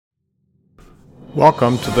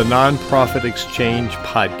Welcome to the Nonprofit Exchange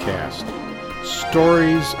Podcast.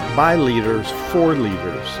 Stories by leaders for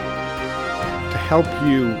leaders to help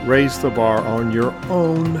you raise the bar on your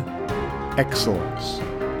own excellence,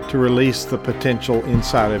 to release the potential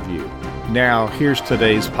inside of you. Now, here's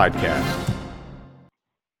today's podcast.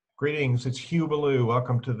 Greetings, it's Hugh Ballou.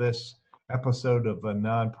 Welcome to this episode of the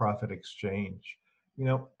Nonprofit Exchange. You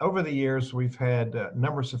know, over the years, we've had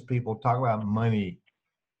numbers of people talk about money,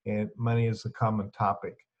 and money is a common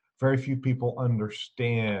topic. Very few people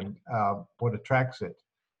understand what attracts it.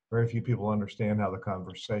 Very few people understand how the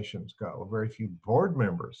conversations go. Very few board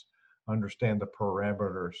members understand the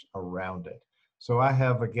parameters around it. So I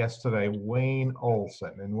have a guest today, Wayne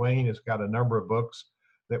Olson, and Wayne has got a number of books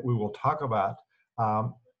that we will talk about.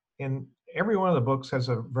 And every one of the books has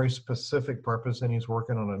a very specific purpose, and he's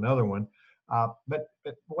working on another one. But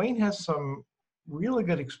Wayne has some really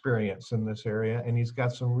good experience in this area, and he's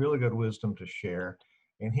got some really good wisdom to share.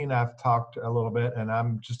 And he and I have talked a little bit, and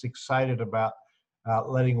I'm just excited about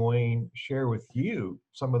letting Wayne share with you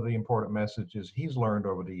some of the important messages he's learned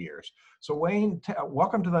over the years. So Wayne,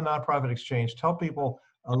 welcome to the Nonprofit Exchange. Tell people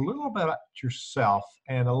a little bit about yourself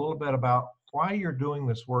and a little bit about why you're doing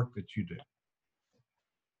this work that you do.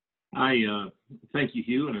 Thank you,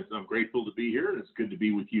 Hugh, and I'm grateful to be here. It's good to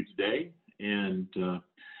be with you today. And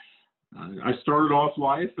I started off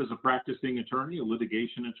life as a practicing attorney, a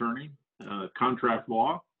litigation attorney, contract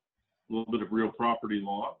law, a little bit of real property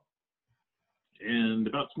law. And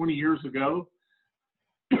about 20 years ago,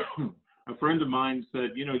 a friend of mine said,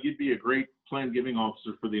 you know, you'd be a great plan giving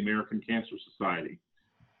officer for the American Cancer Society.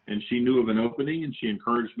 And she knew of an opening, and she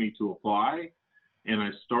encouraged me to apply. And I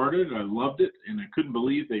started, I loved it, and I couldn't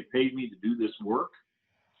believe they paid me to do this work.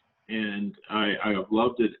 And I have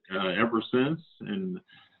loved it ever since. And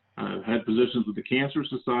I've had positions with the Cancer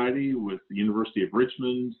Society, with the University of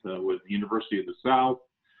Richmond, with the University of the South,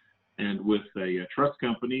 and with a trust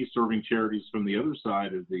company serving charities from the other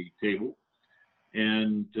side of the table.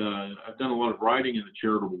 And I've done a lot of writing in the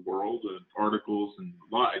charitable world, articles, and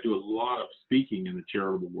I do a lot of speaking in the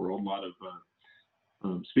charitable world, a lot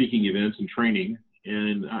of speaking events and training.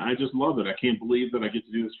 And I just love it. I can't believe that I get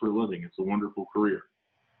to do this for a living. It's a wonderful career.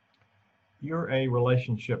 You're a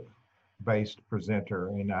relationship-based presenter,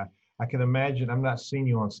 and I can imagine, I'm not seeing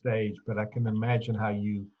you on stage, but I can imagine how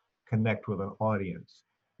you connect with an audience.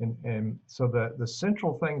 And so the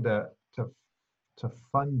central thing to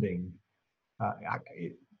funding,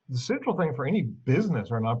 the central thing for any business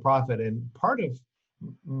or nonprofit, and part of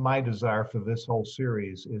my desire for this whole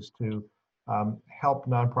series is to help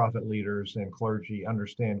nonprofit leaders and clergy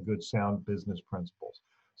understand good, sound business principles.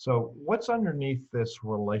 So what's underneath this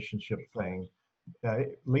relationship thing?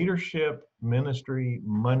 Leadership, ministry,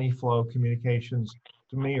 money flow, communications,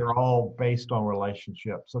 to me, are all based on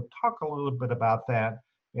relationship. So talk a little bit about that,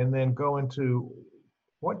 and then go into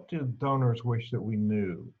what do donors wish that we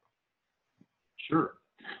knew? Sure.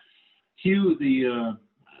 Hugh,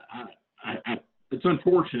 it's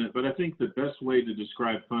unfortunate, but I think the best way to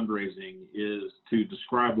describe fundraising is to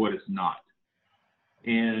describe what it's not.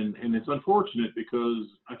 And it's unfortunate because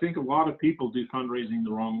I think a lot of people do fundraising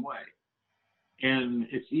the wrong way. And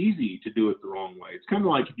it's easy to do it the wrong way. It's kind of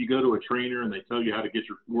like if you go to a trainer and they tell you how to get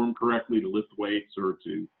your form correctly to lift weights or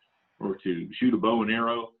to shoot a bow and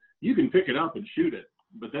arrow. You can pick it up and shoot it,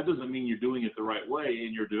 but that doesn't mean you're doing it the right way,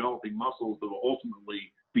 and you're developing muscles that will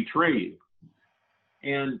ultimately betray you.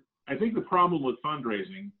 And I think the problem with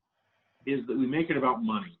fundraising is that we make it about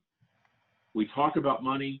money. We talk about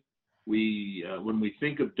money. When we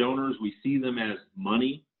think of donors, we see them as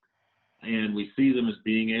money, and we see them as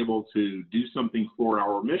being able to do something for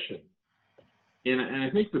our mission. And I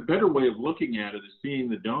think the better way of looking at it is seeing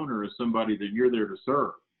the donor as somebody that you're there to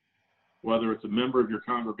serve, whether it's a member of your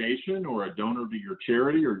congregation or a donor to your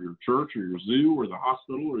charity or your church or your zoo or the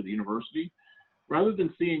hospital or the university, rather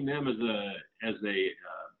than seeing them as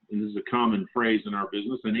and this is a common phrase in our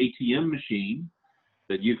business, an ATM machine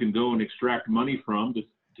that you can go and extract money from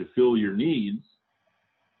to fill your needs.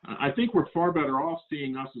 I think we're far better off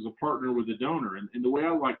seeing us as a partner with the donor. And the way I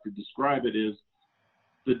like to describe it is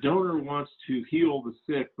the donor wants to heal the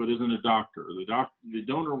sick but isn't a doctor. The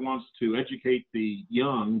donor wants to educate the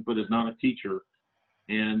young but is not a teacher.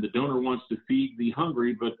 And the donor wants to feed the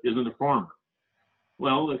hungry but isn't a farmer.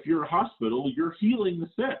 Well, if you're a hospital, you're healing the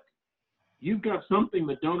sick. You've got something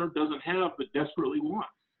the donor doesn't have but desperately wants.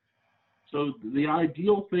 So the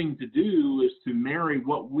ideal thing to do is to marry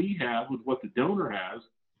what we have with what the donor has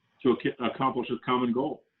to accomplish a common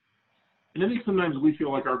goal. And I think sometimes we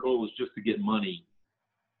feel like our goal is just to get money,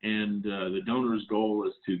 and the donor's goal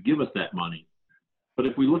is to give us that money. But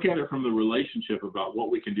if we look at it from the relationship about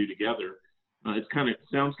what we can do together,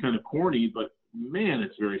 Sounds kind of corny, but man,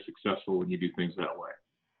 it's very successful when you do things that way.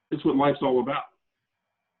 It's what life's all about.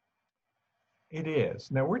 It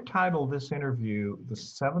is. Now, we're titled this interview, "The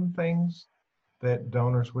 7 Things That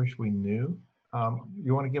Donors Wish We Knew."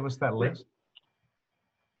 You want to give us that list?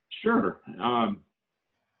 Sure.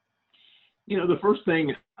 The first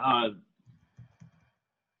thing, I'm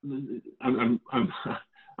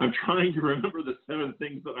trying to remember the 7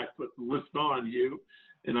 things that I put the list on you,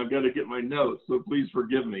 and I've got to get my notes, so please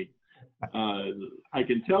forgive me. I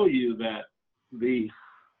can tell you that the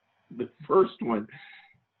first one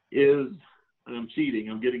is, and I'm cheating,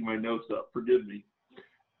 I'm getting my notes up, forgive me.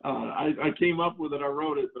 I came up with it, I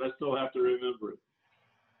wrote it, but I still have to remember it,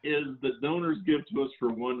 is that donors give to us for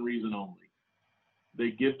one reason only.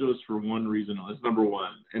 They give to us for one reason only. That's number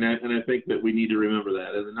one. And I think that we need to remember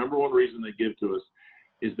that. And the number one reason they give to us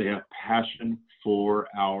is they have passion for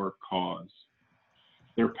our cause.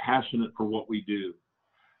 They're passionate for what we do.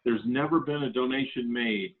 There's never been a donation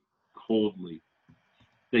made coldly.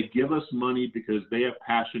 They give us money because they have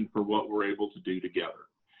passion for what we're able to do together.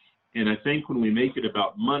 And I think when we make it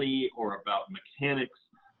about money or about mechanics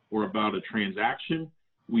or about a transaction,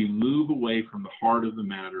 we move away from the heart of the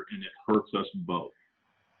matter, and it hurts us both.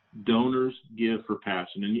 Donors give for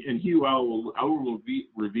passion. And Hugh, I will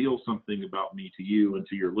reveal something about me to you and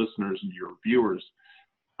to your listeners and your viewers.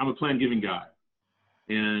 I'm a plan giving guy.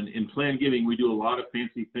 And in plan giving, we do a lot of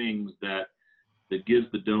fancy things that gives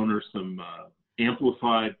the donor some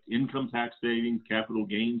amplified income tax savings, capital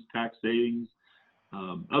gains tax savings,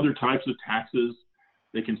 other types of taxes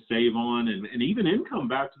they can save on, and even income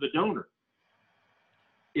back to the donor.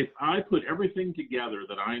 If I put everything together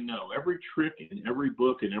that I know, every trick in every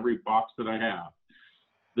book and every box that I have,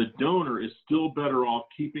 the donor is still better off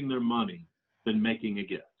keeping their money than making a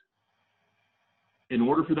gift. In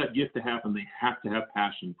order for that gift to happen, they have to have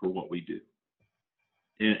passion for what we do.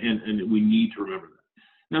 And we need to remember that.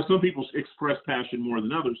 Now, some people express passion more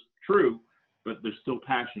than others, true, but there's still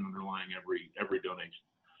passion underlying every donation.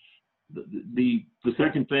 The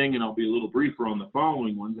second thing, and I'll be a little briefer on the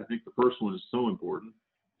following ones, I think the first one is so important,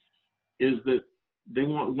 is that they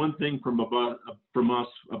want one thing from us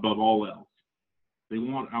above all else. They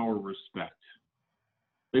want our respect.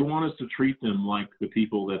 They want us to treat them like the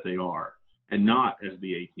people that they are and not as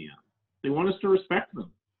the ATM. They want us to respect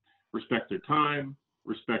them, respect their time,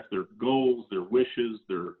 respect their goals, their wishes,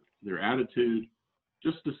 their attitude,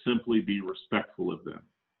 just to simply be respectful of them.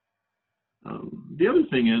 The other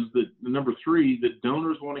thing is that number 3, that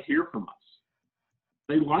donors want to hear from us.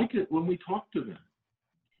 They like it when we talk to them.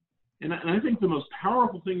 And I think the most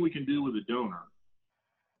powerful thing we can do with a donor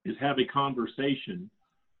is have a conversation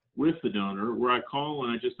with the donor where I call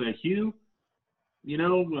and I just say, Hugh,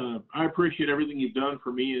 I appreciate everything you've done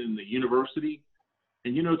for me in the university.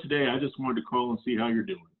 And, today I just wanted to call and see how you're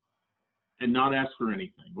doing and not ask for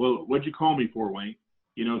anything. Well, what'd you call me for, Wayne?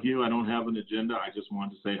 Hugh, I don't have an agenda. I just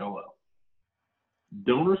wanted to say hello.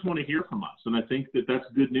 Donors want to hear from us. And I think that that's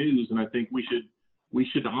good news. And I think we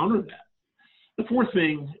should honor that. The fourth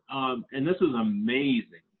thing, and this is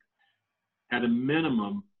amazing, at a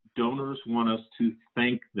minimum, donors want us to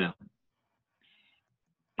thank them.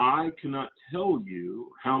 I cannot tell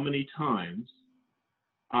you how many times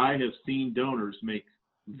I have seen donors make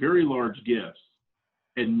very large gifts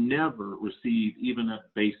and never receive even a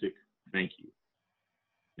basic thank you.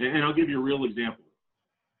 And I'll give you a real example.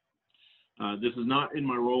 This is not in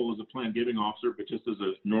my role as a plan giving officer, but just as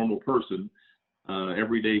a normal person,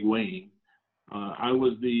 everyday Wayne. I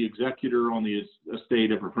was the executor on the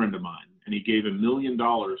estate of a friend of mine, and he gave $1 million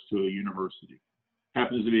to a university.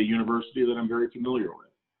 Happens to be a university that I'm very familiar with.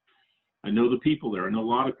 I know the people there. I know a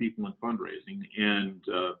lot of people in fundraising, and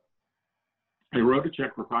I wrote a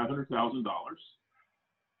check for $500,000.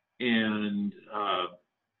 And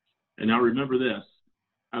I remember this.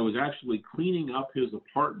 I was actually cleaning up his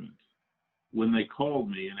apartment when they called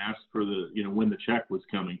me and asked for when the check was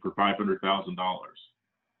coming for $500,000.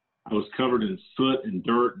 I was covered in soot and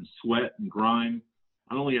dirt and sweat and grime.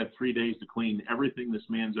 I only had 3 days to clean everything this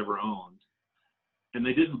man's ever owned. And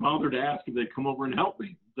they didn't bother to ask if they'd come over and help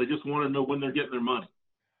me. They just wanted to know when they're getting their money.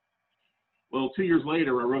 Well, 2 years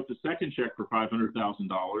later, I wrote the second check for $500,000,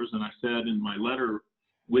 and I said in my letter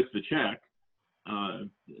with the check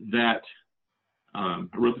that I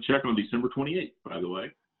wrote the check on December 28th, by the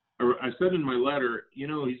way. I said in my letter,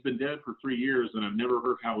 he's been dead for 3 years, and I've never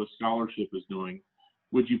heard how his scholarship is doing.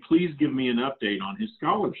 Would you please give me an update on his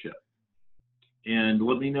scholarship and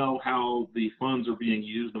let me know how the funds are being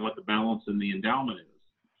used and what the balance in the endowment is?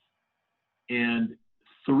 And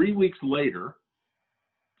 3 weeks later,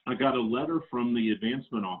 I got a letter from the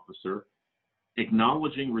advancement officer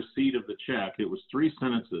acknowledging receipt of the check. It was 3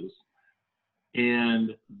 sentences,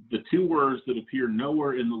 and the 2 words that appear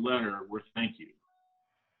nowhere in the letter were "thank you."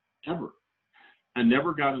 Ever. I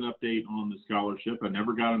never got an update on the scholarship. I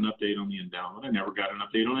never got an update on the endowment. I never got an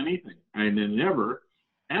update on anything. I never,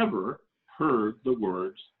 ever heard the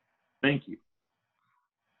words "thank you."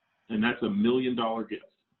 And that's $1 million gift.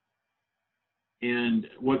 And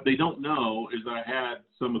what they don't know is that I had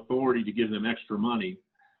some authority to give them extra money,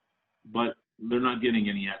 but they're not getting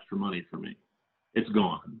any extra money from me. It's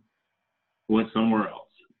gone. Went somewhere else.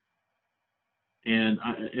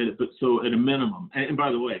 But so at a minimum, and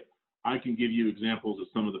by the way, I can give you examples of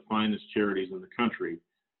some of the finest charities in the country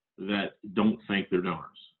that don't thank their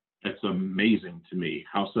donors. It's amazing to me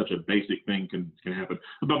how such a basic thing can happen.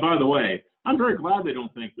 But by the way, I'm very glad they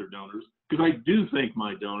don't thank their donors, because I do thank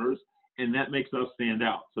my donors, and that makes us stand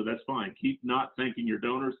out. So that's fine. Keep not thanking your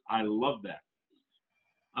donors. I love that.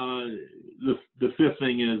 The fifth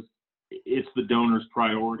thing is, it's the donor's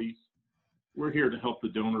priorities. We're here to help the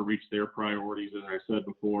donor reach their priorities, as I said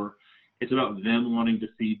before. It's about them wanting to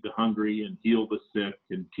feed the hungry and heal the sick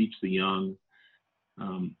and teach the young,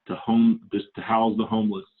 to house the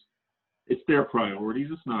homeless. It's their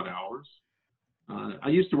priorities. It's not ours. I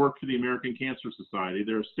used to work for the American Cancer Society.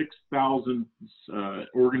 There are 6,000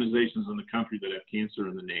 organizations in the country that have cancer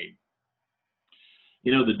in the name.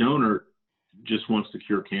 You know, the donor just wants to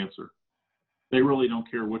cure cancer. They really don't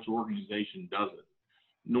care which organization does it,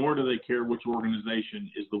 nor do they care which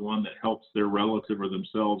organization is the one that helps their relative or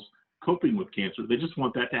themselves coping with cancer. They just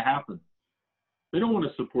want that to happen. They don't want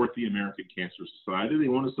to support the American Cancer Society. They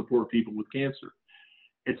want to support people with cancer.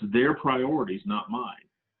 It's their priorities, not mine.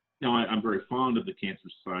 Now, I'm very fond of the Cancer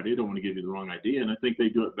Society. I don't want to give you the wrong idea, and I think they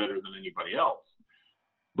do it better than anybody else.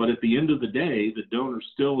 But at the end of the day, the donor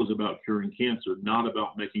still is about curing cancer, not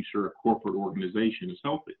about making sure a corporate organization is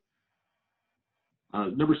healthy.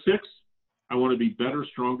 Number 6, I want to be better,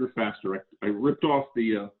 stronger, faster. I ripped off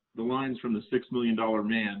the lines from the $6 Million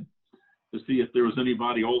Man to see if there was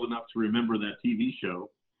anybody old enough to remember that TV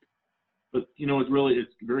show. But, you know,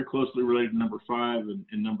 it's very closely related to number 5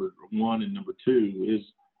 and number 1 and number 2 is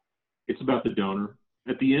it's about the donor.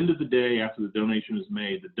 At the end of the day, after the donation is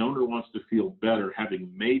made, the donor wants to feel better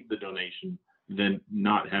having made the donation than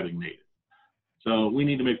not having made it. So we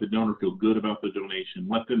need to make the donor feel good about the donation,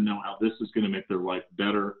 let them know how this is going to make their life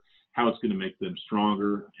better, how it's going to make them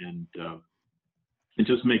stronger, and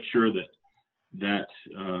just make sure that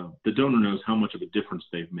the donor knows how much of a difference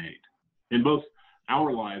they've made in both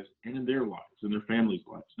our lives and in their lives and their families'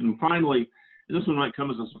 lives. And finally, and this one might come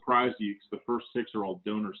as a surprise to you because the first 6 are all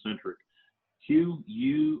donor-centric. Hugh,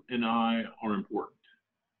 you and I are important.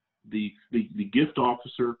 The gift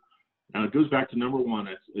officer, it goes back to number 1.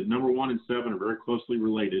 Number 1 and 7 are very closely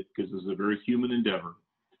related because this is a very human endeavor.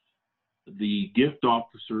 The gift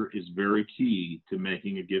officer is very key to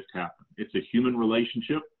making a gift happen. It's a human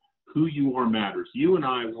relationship. Who you are matters. You and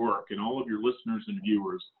I work, and all of your listeners and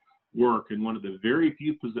viewers work in one of the very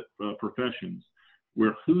few professions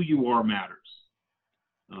where who you are matters.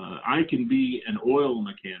 I can be an oil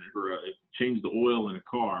mechanic or change the oil in a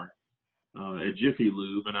car at Jiffy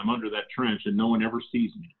Lube, and I'm under that trench and no one ever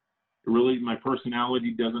sees me. Really, my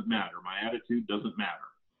personality doesn't matter. My attitude doesn't matter.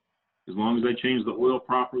 As long as I change the oil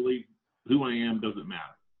properly, who I am doesn't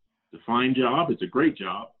matter. It's a fine job. It's a great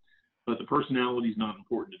job, but the personality is not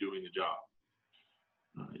important to doing the job.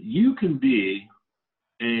 You can be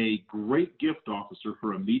a great gift officer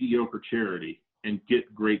for a mediocre charity and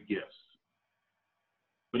get great gifts.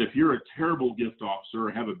 But if you're a terrible gift officer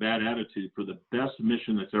or have a bad attitude for the best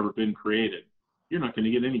mission that's ever been created, you're not going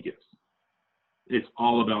to get any gifts. It's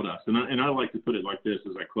all about us. And I like to put it like this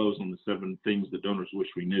as I close on the 7 things that donors wish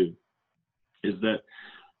we knew, is that,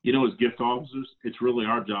 you know, as gift officers, it's really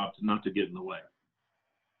our job not to get in the way.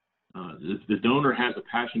 If the donor has a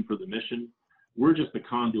passion for the mission, we're just the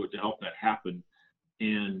conduit to help that happen.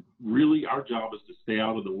 And really our job is to stay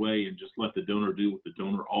out of the way and just let the donor do what the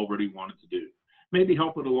donor already wanted to do. Maybe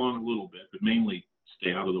help it along a little bit, but mainly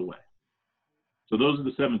stay out of the way. So those are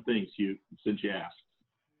the 7 things, Hugh, since you asked.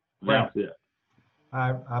 That's it.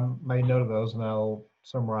 I made note of those, and I'll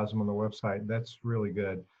summarize them on the website. That's really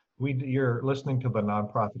good. You're listening to the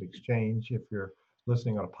Nonprofit Exchange. If you're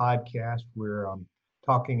listening on a podcast, we're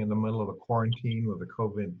talking in the middle of a quarantine with the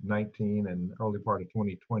COVID-19 and early part of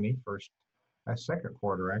 2020, second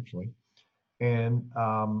quarter actually. And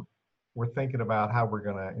we're thinking about how we're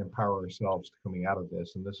going to empower ourselves to coming out of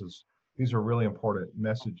this. And these are really important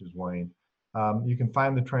messages, Wayne. You can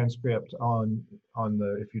find the transcript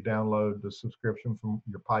if you download the subscription from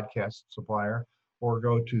your podcast supplier, or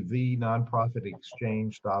go to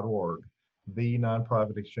thenonprofitexchange.org.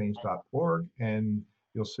 thenonprofitexchange.org, and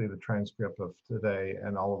you'll see the transcript of today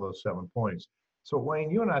and all of those 7 points. So Wayne,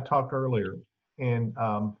 you and I talked earlier, and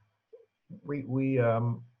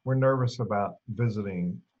we're nervous about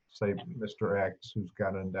visiting, say, Mr. X, who's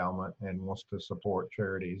got an endowment and wants to support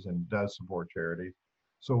charities and does support charities.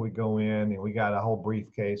 So we go in and we got a whole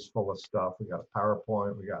briefcase full of stuff. We got a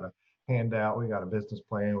PowerPoint, we got a handout, we got a business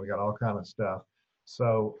plan, we got all kind of stuff.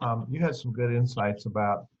 So you had some good insights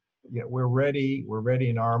about, yeah, we're ready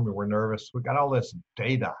and armed, and we're nervous. We got all this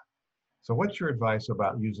data. So what's your advice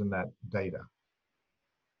about using that data?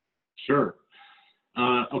 Sure.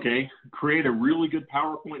 Okay, create a really good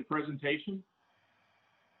PowerPoint presentation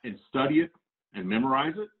and study it and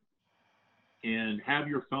memorize it, and have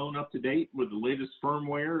your phone up to date with the latest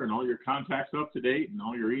firmware and all your contacts up to date and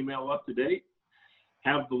all your email up to date.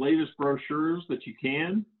 Have the latest brochures that you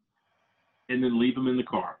can, and then leave them in the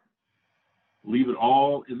car. Leave it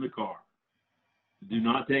all in the car. Do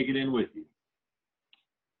not take it in with you.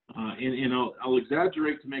 And I'll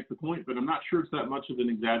exaggerate to make the point, but I'm not sure it's that much of an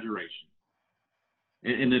exaggeration.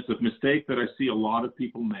 And it's a mistake that I see a lot of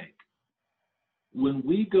people make. When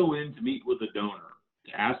we go in to meet with a donor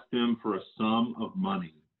to ask them for a sum of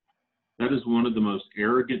money, that is one of the most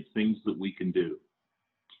arrogant things that we can do.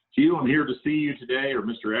 Hugh, I'm here to see you today, or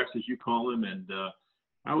Mr. X as you call him, and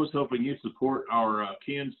I was hoping you'd support our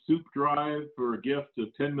canned soup drive for a gift of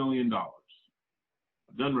 $10 million.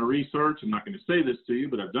 I've done my research. I'm not going to say this to you,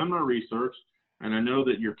 but I've done my research, and I know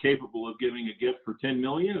that you're capable of giving a gift for $10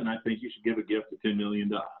 million, and I think you should give a gift of $10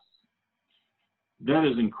 million. That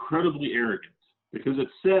is incredibly arrogant, because it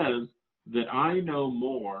says that I know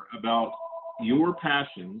more about your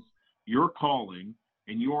passions, your calling,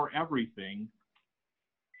 and your everything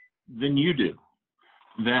than you do.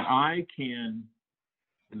 That I can,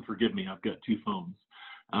 and forgive me, I've got 2 phones,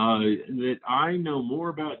 that I know more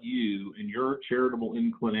about you and your charitable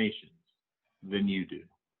inclinations than you do.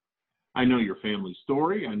 I know your family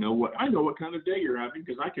story. I know what kind of day you're having,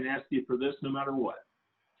 because I can ask you for this no matter what.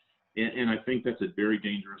 And I think that's a very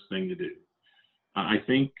dangerous thing to do. I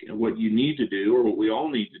think what you need to do, or what we all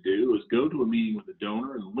need to do, is go to a meeting with a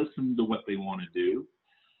donor and listen to what they want to do,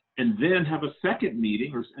 and then have a second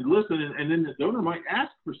meeting and listen, and then the donor might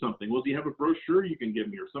ask for something. Well, do you have a brochure you can give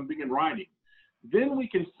me, or something in writing? Then we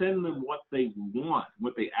can send them what they want,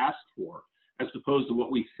 what they asked for, as opposed to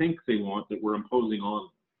what we think they want that we're imposing on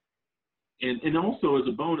them. And also, as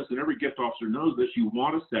a bonus, and every gift officer knows this, you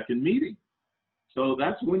want a second meeting. So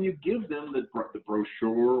that's when you give them the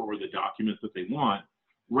brochure or the document that they want,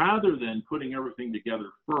 rather than putting everything together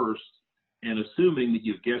first and assuming that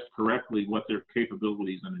you've guessed correctly what their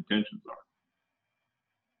capabilities and intentions are.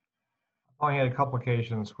 I only had a couple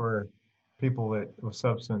occasions where people that with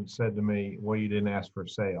substance said to me, well, you didn't ask for a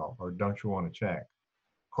sale, or don't you want to check?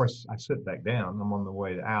 Of course, I sit back down. I'm on the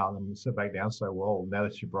way out. I'm going to sit back down and say, well, now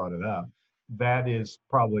that you brought it up, that is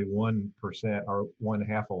probably 1% or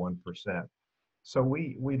 0.5%. So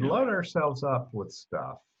we load ourselves up with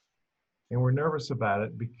stuff, and we're nervous about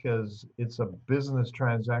it because it's a business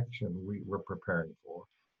transaction we're preparing for.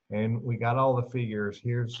 And we got all the figures.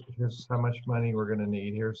 Here's how much money we're going to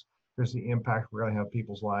need. Here's the impact we're going to have on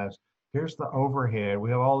people's lives. Here's the overhead. We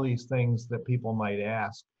have all these things that people might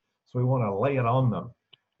ask. So we want to lay it on them.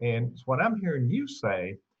 And what I'm hearing you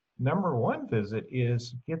say, number one visit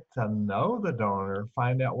is get to know the donor,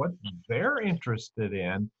 find out what they're interested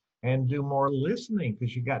in, and do more listening,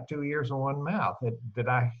 because you got 2 ears and 1 mouth. Did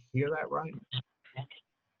I hear that right?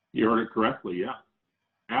 You heard it correctly, yeah.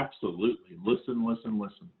 Absolutely. Listen, listen,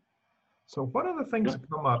 listen. So what are the things that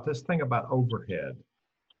come up? This thing about overhead.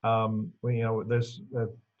 There's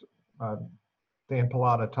Dan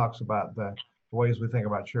Pallotta talks about the ways we think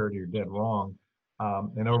about charity are dead wrong.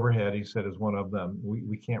 And overhead, he said, is one of them.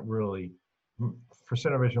 We can't really, for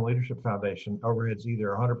Center Vision Leadership Foundation, overhead's either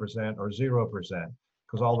 100% or 0%,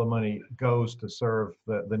 because all the money goes to serve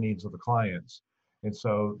the needs of the clients. And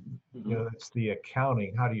so, it's the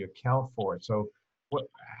accounting. How do you account for it? So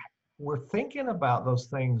we're thinking about those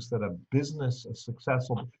things that a business is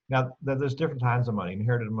successful. Now, there's different kinds of money,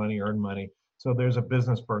 inherited money, earned money. So there's a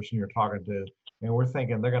business person you're talking to, and we're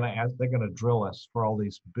thinking they're going to drill us for all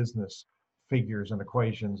these business figures and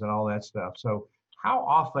equations and all that stuff. So how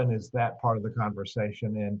often is that part of the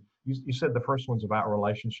conversation? And you said the first one's about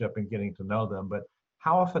relationship and getting to know them, but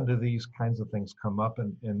how often do these kinds of things come up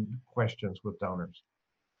in questions with donors?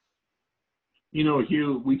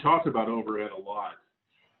 Hugh, we talk about overhead a lot,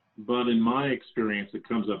 but in my experience, it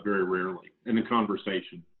comes up very rarely in a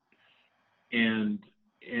conversation. And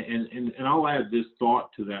I'll add this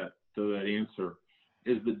thought to that answer,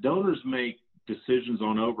 is that donors make decisions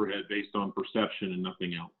on overhead based on perception and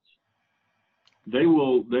nothing else. they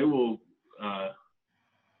will. I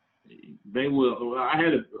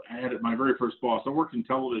had my very first boss. I worked in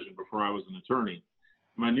television before I was an attorney.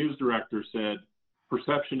 My news director said,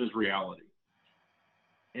 "Perception is reality."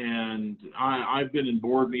 And I've been in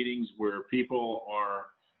board meetings where people are.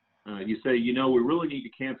 You say, we really need to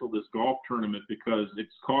cancel this golf tournament because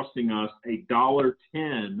it's costing us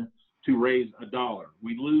 $1.10 to raise $1.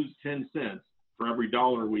 We lose 10 cents for every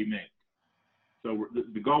dollar we make. So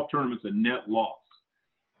the golf tournament's a net loss.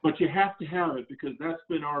 But you have to have it because that's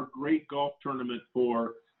been our great golf tournament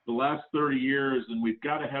for the last 30 years, and we've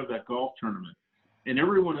got to have that golf tournament. And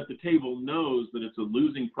everyone at the table knows that it's a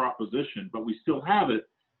losing proposition, but we still have it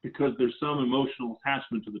because there's some emotional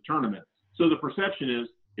attachment to the tournament. So the perception is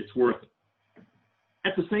it's worth it.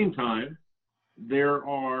 At the same time, there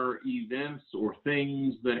are events or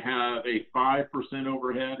things that have a 5%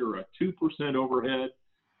 overhead or a 2% overhead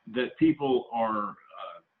that people are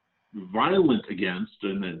violent against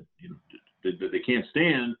and that they can't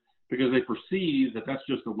stand because they perceive that that's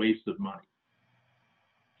just a waste of money.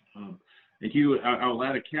 I'll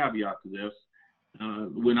add a caveat to this.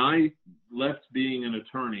 When I left being an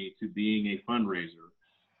attorney to being a fundraiser,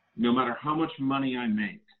 no matter how much money I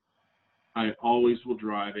make, I always will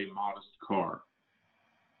drive a modest car.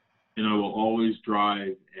 And I will always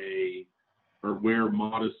drive or wear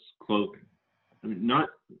modest clothing. I mean,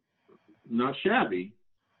 not shabby,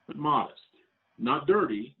 but modest. Not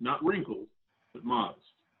dirty, not wrinkled, but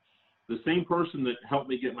modest. The same person that helped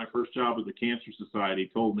me get my first job at the Cancer Society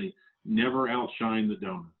told me, never outshine the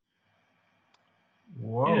donor.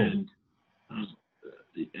 Whoa. And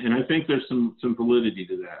I think there's some validity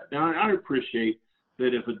to that. Now, I appreciate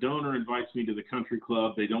that if a donor invites me to the country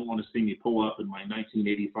club, they don't want to see me pull up in my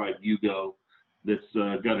 1985 Yugo that's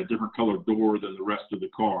got a different colored door than the rest of the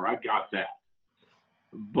car. I got that.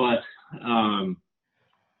 But,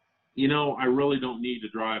 I really don't need to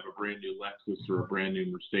drive a brand new Lexus or a brand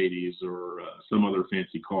new Mercedes or some other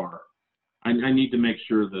fancy car. I need to make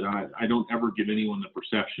sure that I don't ever give anyone the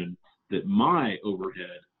perception that my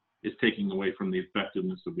overhead is taking away from the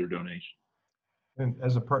effectiveness of their donation. And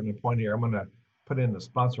as a pertinent point here, I'm going to put in the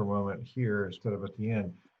sponsor moment here instead of at the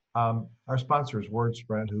end. Our sponsor is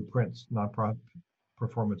WordSprint, who prints Nonprofit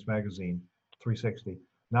Performance Magazine 360,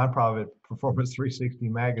 Nonprofit Performance 360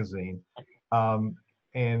 magazine.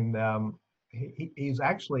 He's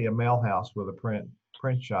actually a mail house with a print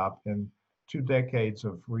shop and 2 decades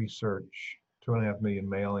of research, 2.5 million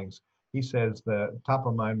mailings. He says that top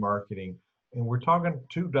of mind marketing, and we're talking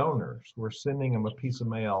to donors. We're sending them a piece of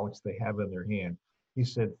mail which they have in their hand. He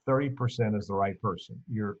said 30% is the right person.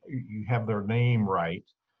 You have their name right,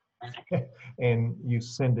 and you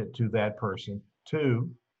send it to that person. 2,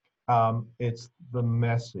 it's the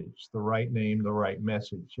message, the right name, the right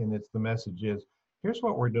message, and it's the message is, here's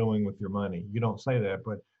what we're doing with your money. You don't say that,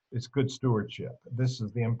 but it's good stewardship. This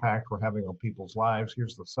is the impact we're having on people's lives.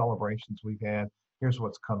 Here's the celebrations we've had. Here's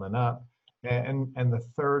what's coming up. And the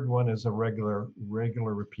third one is a regular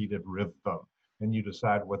repeated rhythm. And you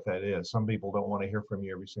decide what that is. Some people don't want to hear from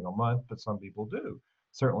you every single month, but some people do.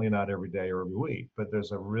 Certainly not every day or every week, but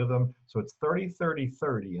there's a rhythm. So it's 30, 30,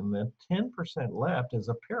 30, and then 10% left is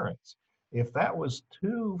appearance. If that was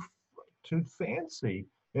too fancy,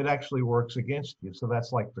 it actually works against you. So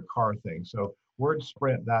that's like the car thing. So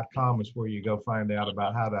wordsprint.com is where you go find out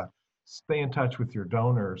about how to stay in touch with your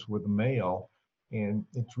donors with mail. And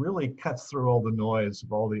it really cuts through all the noise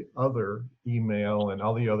of all the other email and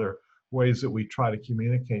all the other ways that we try to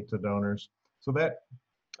communicate to donors. So that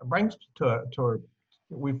brings to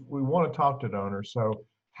we want to talk to donors. So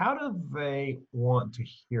how do they want to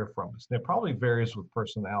hear from us? It probably varies with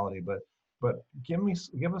personality, but give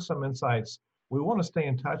us some insights. We want to stay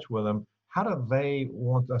in touch with them. How do they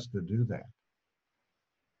want us to do that?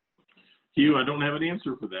 Hugh, I don't have an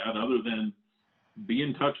answer for that other than be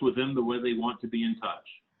in touch with them the way they want to be in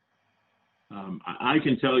touch. I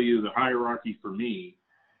can tell you the hierarchy for me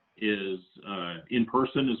is in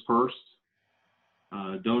person is first.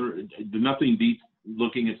 Nothing beats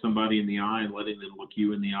looking at somebody in the eye and letting them look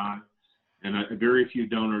you in the eye. And very few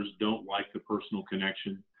donors don't like the personal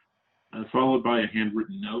connection. Followed by a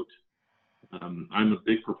handwritten note. I'm a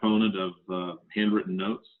big proponent of handwritten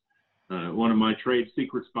notes. One of my trade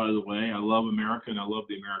secrets, by the way, I love America and I love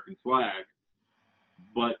the American flag,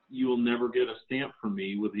 but you will never get a stamp from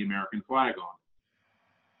me with the American flag on it.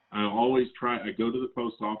 I go to the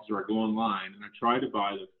post office or I go online and I try to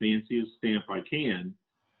buy the fanciest stamp I can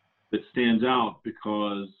that stands out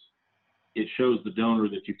because it shows the donor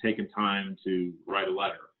that you've taken time to write a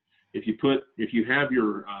letter. If you have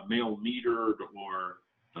your mail metered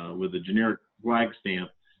or with a generic flag stamp,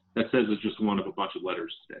 that says it's just one of a bunch of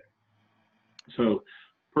letters today. So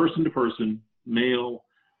person to person, mail,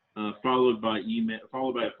 followed by email,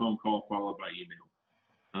 followed by a phone call, followed by email.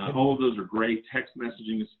 All of those are great. Text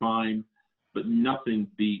messaging is fine, but nothing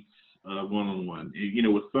beats one-on-one. You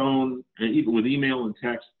know, with phone, even with email and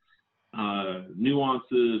text,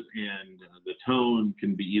 nuances and the tone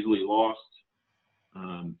can be easily lost.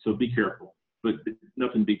 So be careful, but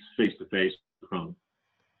nothing beats face-to-face phone.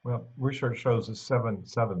 Well, research shows that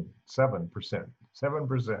 7%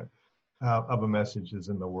 of a message is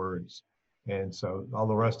in the words. And so all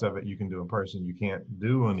the rest of it you can do in person. You can't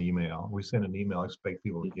do an email. We send an email, expect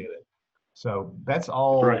people to get it. So that's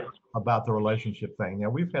all Right. about the relationship thing. Now,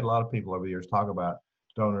 we've had a lot of people over the years talk about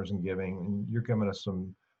donors and giving, and you're giving us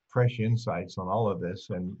some fresh insights on all of this.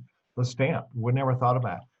 And the stamp, we never thought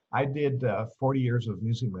about it. I did 40 years of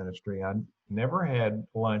music ministry. I never had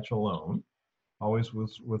lunch alone, always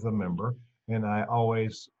was with a member. And I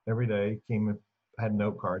always, every day, had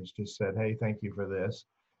note cards, just said, hey, thank you for this.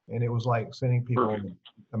 And it was like sending people Perfect.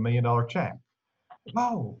 $1 million check.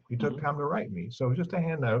 Oh, you took time to write me. So it was just a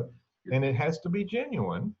hand note, and it has to be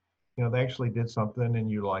genuine. You know, they actually did something and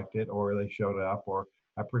you liked it, or they showed up, or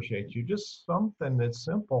I appreciate you. Just something that's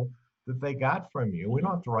simple that they got from you. We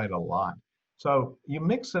don't have to write a lot. So you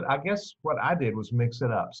mix it. I guess what I did was mix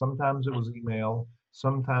it up. Sometimes it was email.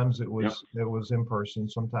 Sometimes it was in person.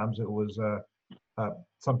 Sometimes it was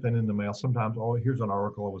something in the mail. Sometimes, oh, here's an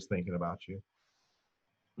article. I was thinking about you.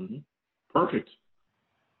 Mm-hmm. Perfect.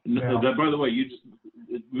 Now, That, by the way, you just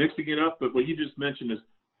mixing it up, but what you just mentioned is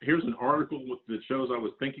here's an article that shows I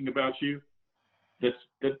was thinking about you. That's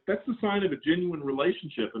the sign of a genuine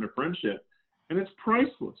relationship and a friendship, and it's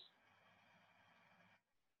priceless.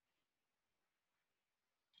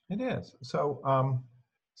 it is. So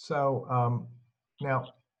now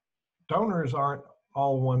donors aren't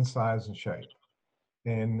all one size and shape.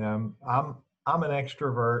 And I'm an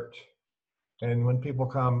extrovert, and when people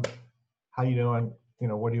come, how you doing? You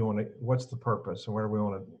know, what do you want to? What's the purpose, and where do we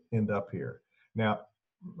want to end up here? Now,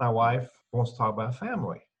 my wife wants to talk about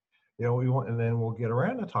family. You know, we want, and then we'll get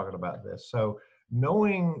around to talking about this. So,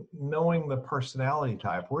 knowing the personality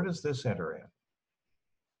type, where does this enter in?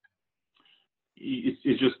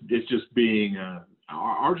 It's just being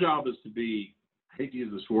our job is to be, I hate to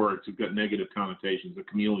use this word, it's got negative connotations, a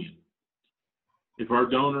chameleon. If our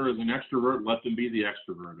donor is an extrovert, let them be the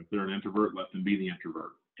extrovert. If they're an introvert, let them be the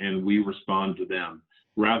introvert. And we respond to them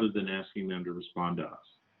rather than asking them to respond to us.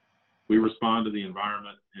 We respond to the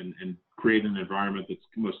environment and create an environment that's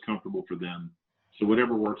most comfortable for them. So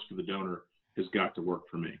whatever works for the donor has got to work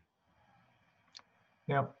for me.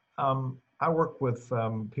 Now, I work with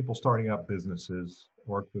people starting up businesses,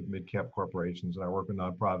 work with mid-cap corporations, and I work with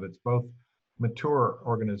nonprofits, both mature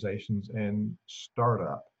organizations and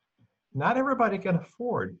startup. Not everybody can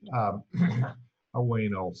afford a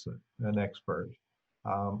Wayne Olson, an expert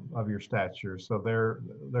of your stature. So they're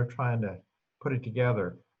trying to put it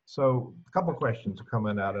together. So a couple of questions are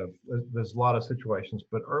coming out of, there's a lot of situations,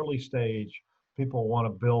 but early stage, people want to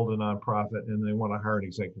build a nonprofit and they want to hire an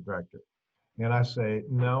executive director. And I say,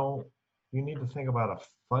 no, you need to think about a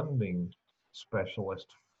funding specialist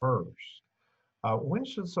first. When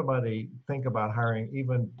should somebody think about hiring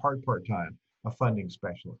even part-time, a funding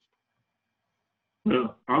specialist?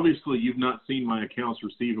 Well, obviously, you've not seen my accounts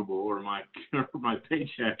receivable or my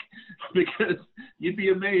paycheck, because you'd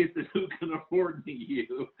be amazed at who can afford me.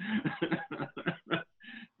 You.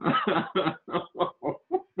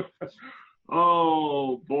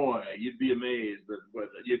 Oh boy, you'd be amazed at what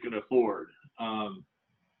you can afford.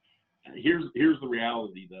 Here's the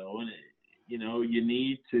reality, though, and you know you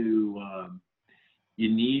need to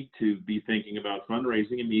be thinking about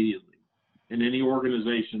fundraising immediately. In any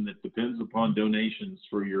organization that depends upon donations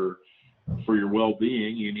for your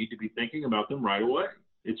well-being, you need to be thinking about them right away.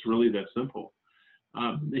 It's really that simple.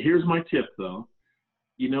 Here's my tip, though.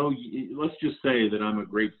 You know, let's just say that I'm a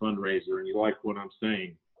great fundraiser and you like what I'm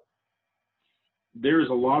saying. There's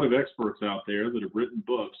a lot of experts out there that have written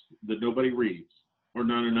books that nobody reads or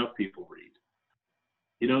not enough people read.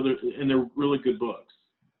 You know, they're really good books.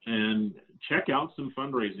 And check out some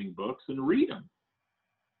fundraising books and read them.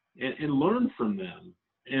 And learn from them,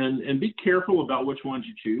 and be careful about which ones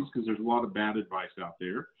you choose, because there's a lot of bad advice out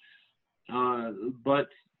there. But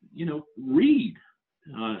you know, read.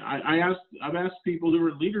 I've asked people who are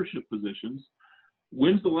in leadership positions,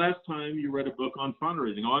 when's the last time you read a book on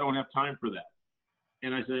fundraising? Oh, I don't have time for that.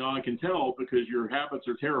 And I say, oh, I can tell, because your habits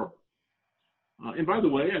are terrible. And by the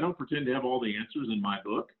way, I don't pretend to have all the answers in my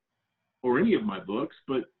book or any of my books,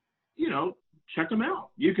 but you know, check them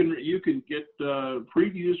out. You can get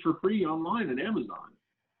previews for free online at Amazon,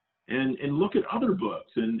 and look at other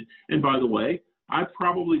books. And by the way, I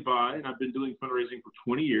probably buy, and I've been doing fundraising for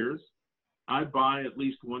 20 years, I buy at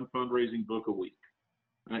least one fundraising book a week.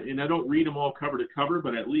 And I don't read them all cover to cover,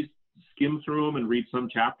 but at least skim through them and read some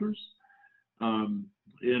chapters. And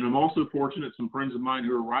I'm also fortunate some friends of mine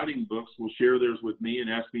who are writing books will share theirs with me and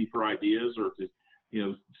ask me for ideas or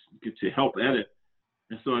to help edit.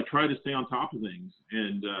 And so I try to stay on top of things.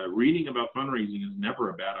 And reading about fundraising is never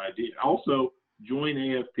a bad idea. Also, join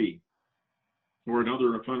AFP or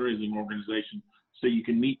another fundraising organization so you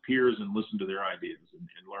can meet peers and listen to their ideas and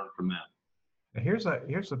learn from them. Here's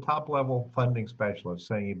a top level funding specialist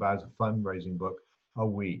saying he buys a fundraising book a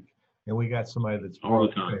week, and we got somebody that's all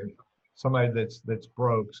the time. Somebody that's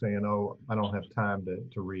broke saying, "Oh, I don't have time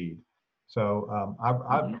to read." So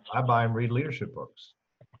I buy and read leadership books.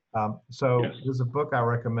 So Yes. There's a book I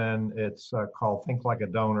recommend. It's called "Think Like a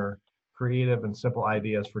Donor: Creative and Simple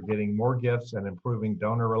Ideas for Getting More Gifts and Improving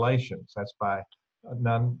Donor Relations." That's by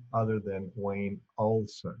none other than Wayne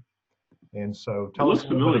Olson. And so tell us a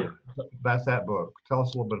little bit about that book. Tell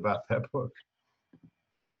us a little bit about that book.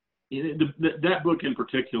 That book in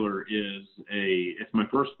particular it's my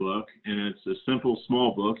first book, and it's a simple,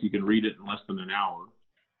 small book. You can read it in less than an hour.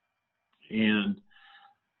 And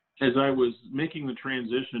as I was making the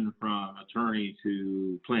transition from attorney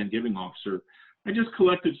to planned giving officer, I just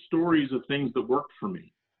collected stories of things that worked for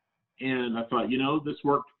me. And I thought, this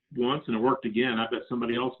worked once and it worked again. I bet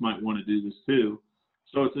somebody else might want to do this too.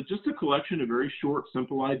 So it's just a collection of very short,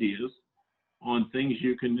 simple ideas on things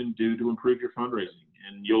you can do to improve your fundraising.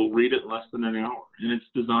 And you'll read it in less than an hour. And it's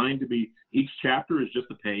designed to be, each chapter is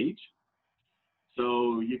just a page.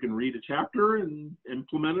 So you can read a chapter and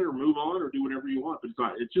implement it or move on or do whatever you want.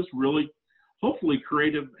 But it's just really, hopefully,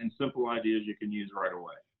 creative and simple ideas you can use right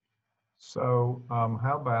away. So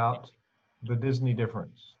how about the Disney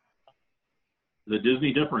difference? The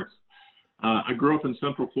Disney difference. I grew up in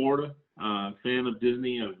Central Florida. Fan of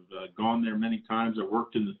Disney. I've gone there many times. I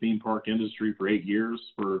worked in the theme park industry for 8 years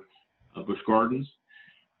for Busch Gardens,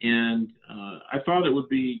 and I thought it would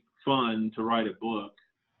be fun to write a book.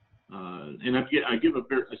 And I give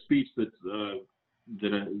a speech that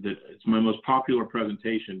it's my most popular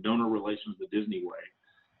presentation, Donor Relations the Disney Way.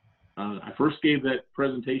 I first gave that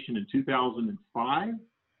presentation in 2005,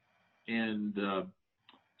 and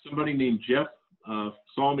somebody named Jeff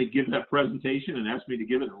saw me give that presentation and asked me to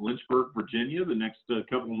give it in Lynchburg, Virginia, the next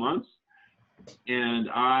couple of months. And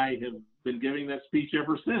I have been giving that speech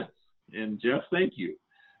ever since. And Jeff, thank you.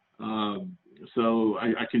 So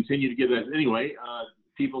I continue to give that. Anyway,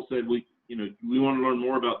 people said, we want to learn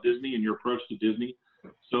more about Disney and your approach to Disney.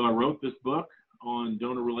 So I wrote this book on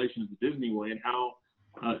donor relations the Disney way, and how,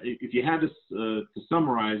 if you had to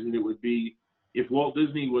summarize it, it would be, if Walt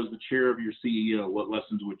Disney was the chair of your CEO, what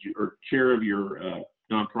lessons would you, or chair of your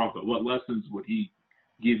nonprofit, what lessons would he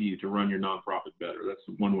give you to run your nonprofit better? That's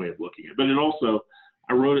one way of looking at it. But it also,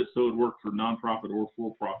 I wrote it so it worked for nonprofit or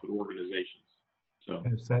for-profit organizations. So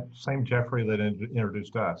it's that same Jeffrey that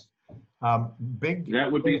introduced us. That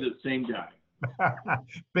would be the same guy.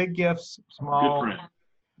 Big gifts, small. Good friend.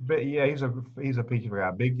 But yeah, he's a peachy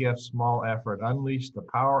guy. Big gifts, small effort. Unleash the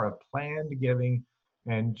power of planned giving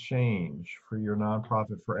and change for your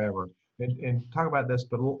nonprofit forever. And talk about this,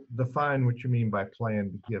 but define what you mean by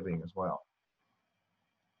planned giving as well.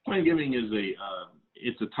 Planned giving is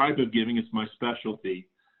it's a type of giving. It's my specialty.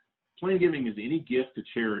 Planned giving is any gift to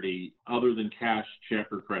charity other than cash, check,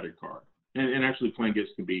 or credit card. And actually, planned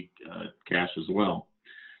gifts can be cash as well.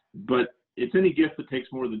 But it's any gift that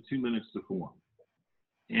takes more than 2 minutes to form.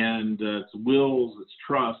 And it's wills, it's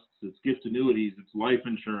trusts, it's gift annuities, it's life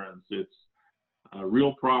insurance, it's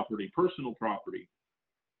real property, personal property.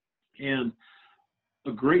 And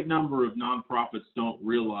a great number of nonprofits don't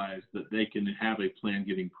realize that they can have a planned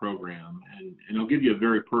giving program. And I'll give you a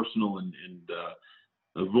very personal and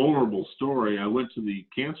a vulnerable story. I went to the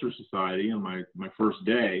Cancer Society on my first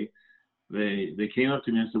day. They came up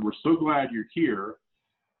to me and said, "We're so glad you're here.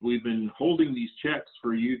 We've been holding these checks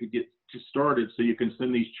for you to get started so you can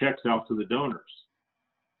send these checks out to the donors."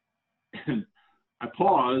 And I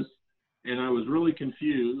paused, and I was really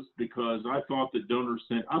confused because I thought that donors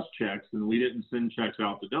sent us checks and we didn't send checks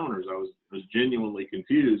out to donors. I was genuinely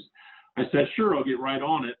confused. I said, "Sure, I'll get right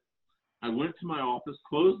on it." I went to my office,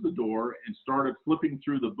 closed the door, and started flipping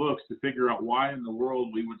through the books to figure out why in the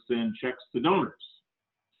world we would send checks to donors.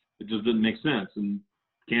 It just didn't make sense, and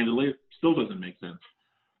candidly, it still doesn't make sense.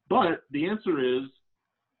 But the answer is,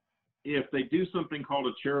 if they do something called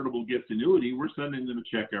a charitable gift annuity, we're sending them a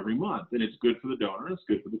check every month, and it's good for the donor, and it's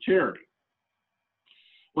good for the charity.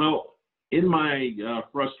 Well, in my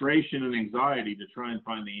frustration and anxiety to try and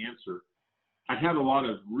find the answer, I had a lot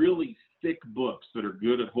of really thick books that are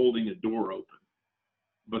good at holding a door open.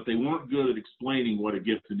 but they weren't good at explaining what a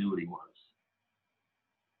gift annuity was.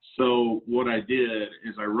 So what I did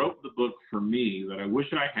is I wrote the book for me that I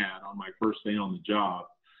wish I had on my first day on the job,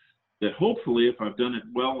 that hopefully, if I've done it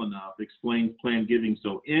well enough, explains plan giving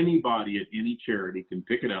so anybody at any charity can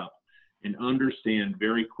pick it up and understand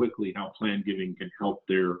very quickly how plan giving can help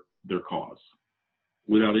their cause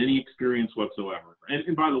without any experience whatsoever.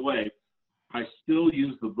 And by the way, I still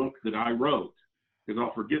use the book that I wrote, because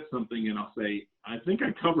I'll forget something and I'll say, I think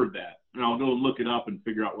I covered that. And I'll go and look it up and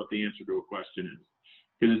figure out what the answer to a question is.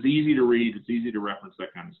 Because it's easy to read, it's easy to reference,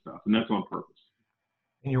 that kind of stuff. And that's on purpose.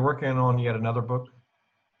 And you're working on yet another book?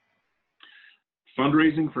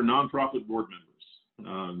 Fundraising for nonprofit board members.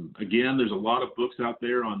 Again, there's a lot of books out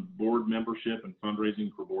there on board membership and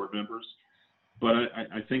fundraising for board members. But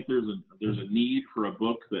I think there's a need for a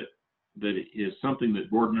book that is something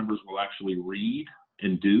that board members will actually read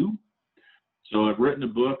and do. So I've written a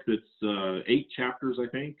book that's 8 chapters, I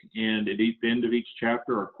think, and at the end of each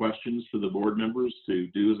chapter are questions for the board members to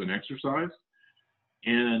do as an exercise.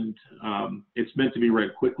 And it's meant to be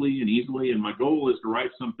read quickly and easily. And my goal is to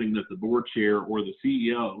write something that the board chair or the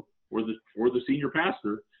CEO or the senior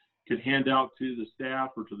pastor could hand out to the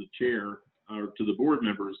staff or to the chair or to the board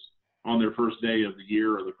members on their first day of the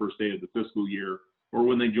year or the first day of the fiscal year or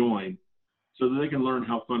when they join, so that they can learn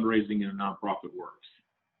how fundraising in a nonprofit works.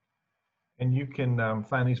 And you can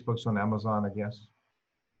find these books on Amazon, I guess?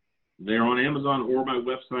 They're on Amazon or my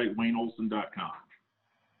website, WayneOlson.com.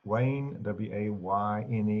 Wayne,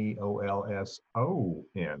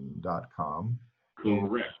 WayneOlson.com.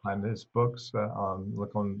 Correct. Find his books,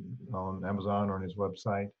 look on Amazon or on his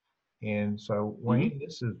website. And so, Wayne,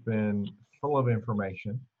 this has been full of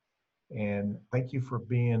information. And thank you for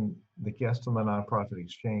being the guest on the Nonprofit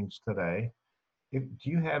Exchange today. Do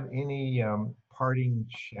you have any parting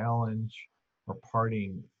challenge or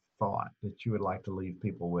parting thought that you would like to leave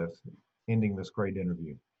people with, ending this great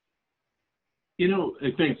interview?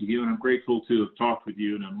 Thank you, and I'm grateful to have talked with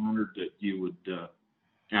you, and I'm honored that you would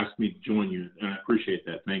ask me to join you, and I appreciate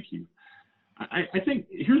that. Thank you. I think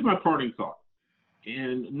here's my parting thought,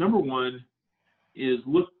 and number one is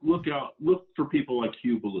look for people like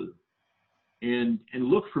Hugh Ballou, and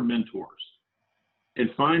look for mentors,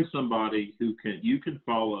 and find somebody who you can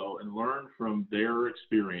follow and learn from their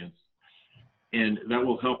experience, and that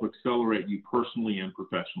will help accelerate you personally and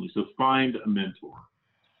professionally. So find a mentor.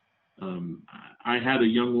 I had a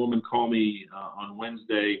young woman call me on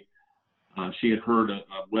Wednesday. She had heard a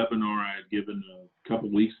webinar I had given a couple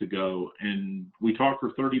weeks ago, and we talked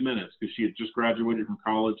for 30 minutes because she had just graduated from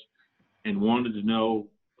college and wanted to know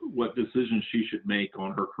what decisions she should make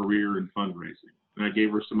on her career in fundraising. And I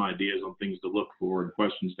gave her some ideas on things to look for and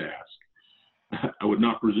questions to ask. I would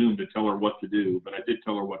not presume to tell her what to do, but I did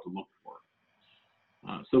tell her what to look for.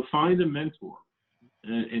 So find a mentor.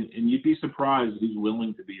 And you'd be surprised who's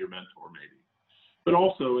willing to be your mentor, maybe. But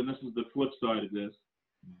also, and this is the flip side of this,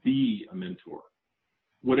 be a mentor.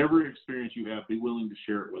 Whatever experience you have, be willing to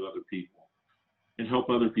share it with other people and help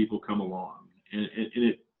other people come along.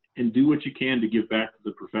 And do what you can to give back to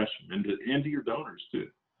the profession and to your donors too.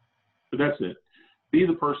 But that's it. Be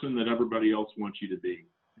the person that everybody else wants you to be,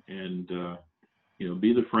 and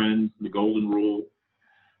be the friend, the golden rule.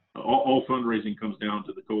 All fundraising comes down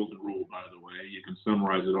to the golden rule, by the way. You can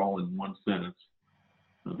summarize it all in one sentence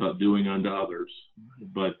about doing unto others,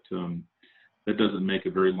 but that doesn't make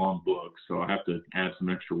a very long book, so I have to add some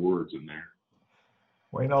extra words in there.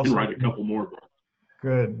 Wayne Olson, write a couple more books.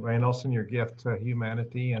 Good. Wayne Olson, your gift to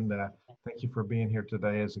humanity, and thank you for being here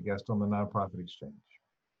today as a guest on the Nonprofit Exchange.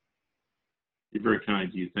 You're very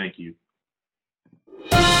kind to you. Thank you.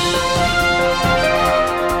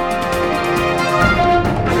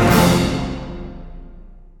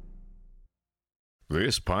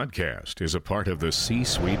 This podcast is a part of the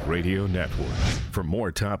C-Suite Radio Network. For more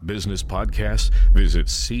top business podcasts, visit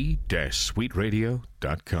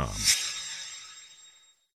c-suiteradio.com.